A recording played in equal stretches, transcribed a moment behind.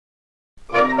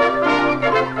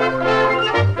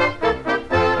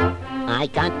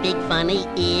bunny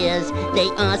ears. They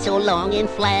are so long and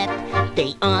flat.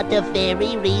 They are the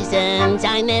very reasons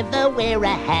I never wear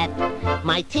a hat.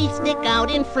 My teeth stick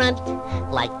out in front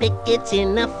like pickets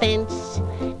in a fence.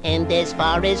 And as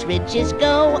far as ridges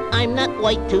go, I'm not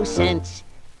quite 2 cents.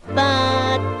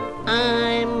 But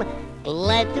I'm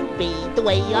glad to be the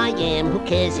way I am. Who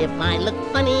cares if I look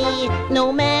funny?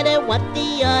 No matter what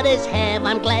the others have,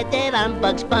 I'm glad that I'm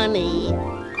Bugs Bunny.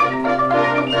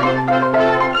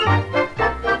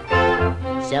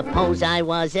 Suppose I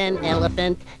was an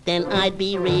elephant, then I'd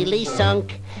be really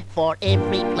sunk. For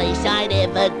every place I'd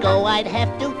ever go, I'd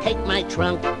have to take my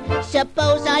trunk.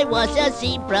 Suppose I was a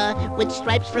zebra with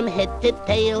stripes from head to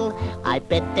tail. I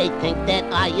bet they'd think that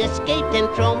I escaped and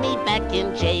throw me back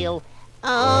in jail.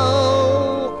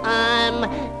 Oh, I'm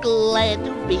glad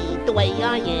to be the way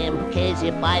I am. Who cares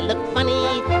if I look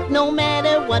funny? No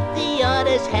matter what the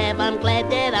others have, I'm glad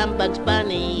that I'm Bugs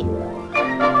Bunny.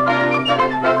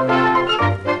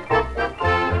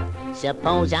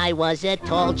 Suppose I was a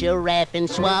tall giraffe and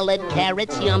swallowed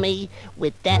carrots yummy.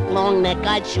 With that long neck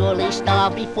I'd surely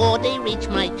starve before they reach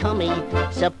my tummy.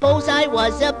 Suppose I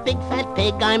was a big fat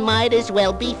pig, I might as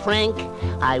well be frank.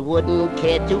 I wouldn't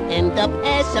care to end up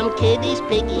as some kiddie's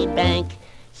piggy bank.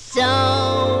 So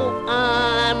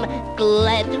I'm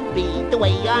glad to be the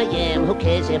way I am. Who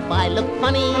cares if I look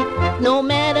funny? No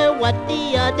matter what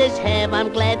the others have, I'm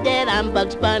glad that I'm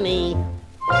Bugs Bunny.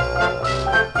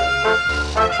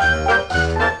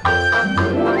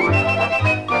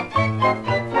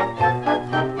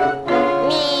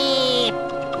 Meep.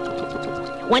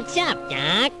 What's up,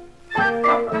 Doc?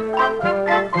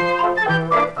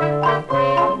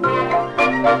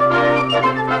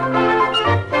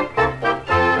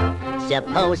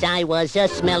 Suppose I was a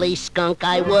smelly skunk,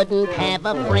 I wouldn't have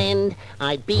a friend.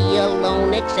 I'd be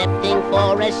alone excepting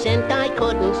for a cent I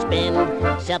couldn't spend.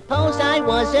 Suppose I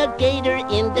was a gator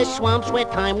in the swamps where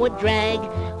time would drag,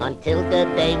 until the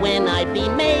day when I'd be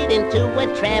made into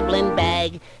a traveling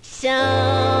bag. So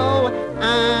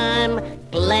I'm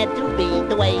glad to be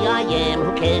the way I am.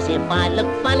 Who cares if I look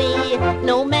funny?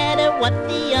 No matter what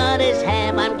the others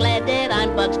have, I'm glad that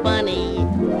I'm Bugs Bunny.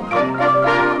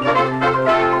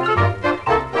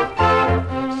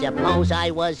 Suppose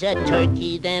I was a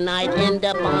turkey, then I'd end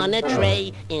up on a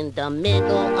tray in the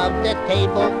middle of the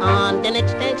table on the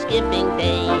next Thanksgiving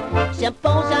Day.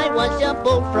 Suppose I was a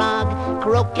bullfrog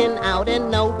croaking out a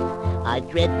note. I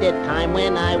dread the time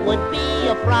when I would be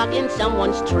a frog in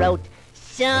someone's throat.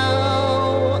 So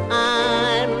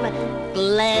I'm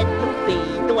glad to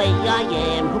be the way I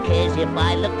am. Who cares if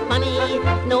I look funny?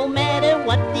 No matter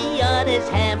what the others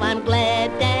have, I'm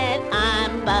glad that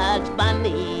I'm Bugs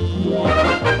Bunny.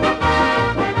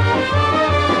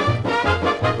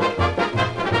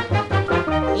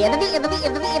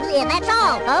 That's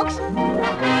all, folks.